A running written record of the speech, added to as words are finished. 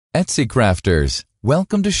Etsy crafters,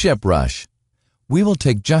 welcome to ShipRush. We will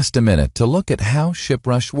take just a minute to look at how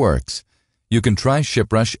ShipRush works. You can try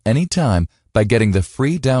ShipRush anytime by getting the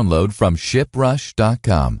free download from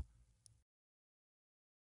ShipRush.com.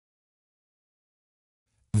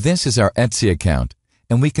 This is our Etsy account,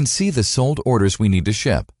 and we can see the sold orders we need to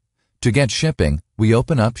ship. To get shipping, we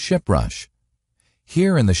open up ShipRush.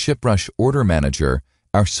 Here in the ShipRush Order Manager,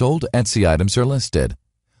 our sold Etsy items are listed.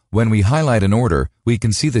 When we highlight an order, we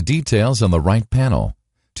can see the details on the right panel.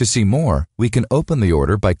 To see more, we can open the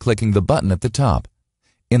order by clicking the button at the top.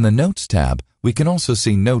 In the Notes tab, we can also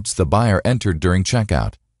see notes the buyer entered during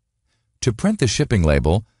checkout. To print the shipping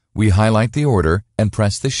label, we highlight the order and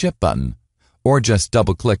press the Ship button, or just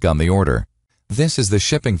double-click on the order. This is the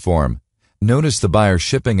shipping form. Notice the buyer's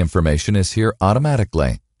shipping information is here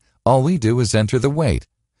automatically. All we do is enter the weight.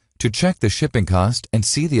 To check the shipping cost and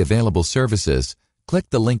see the available services, click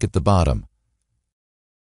the link at the bottom.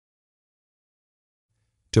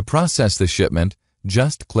 To process the shipment,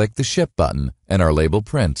 just click the Ship button and our label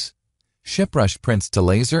prints. ShipRush prints to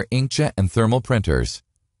laser, inkjet, and thermal printers.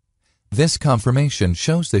 This confirmation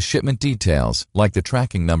shows the shipment details like the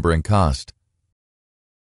tracking number and cost.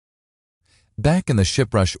 Back in the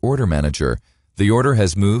ShipRush Order Manager, the order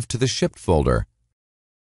has moved to the Shipped folder.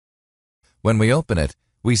 When we open it,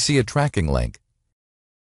 we see a tracking link.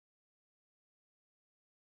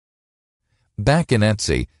 Back in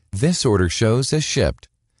Etsy, this order shows as shipped.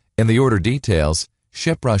 In the order details,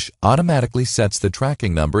 ShipRush automatically sets the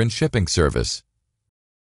tracking number and shipping service.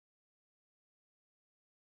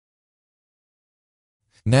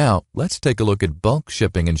 Now, let's take a look at bulk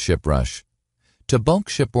shipping in ShipRush. To bulk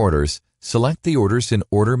ship orders, select the orders in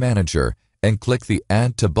Order Manager and click the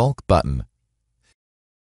Add to Bulk button.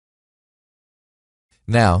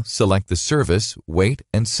 Now, select the service, weight,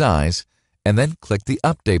 and size, and then click the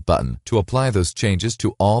Update button to apply those changes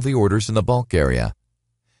to all the orders in the bulk area.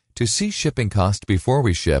 To see shipping cost before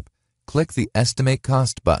we ship, click the Estimate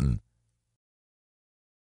Cost button.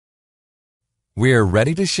 We're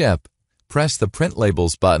ready to ship. Press the Print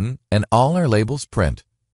Labels button and all our labels print.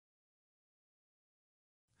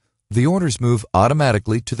 The orders move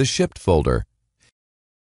automatically to the Shipped folder.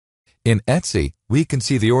 In Etsy, we can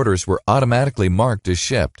see the orders were automatically marked as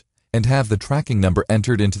shipped and have the tracking number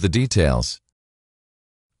entered into the details.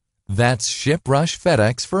 That's ShipRush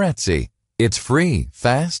FedEx for Etsy. It's free,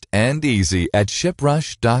 fast, and easy at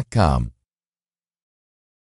ShipRush.com.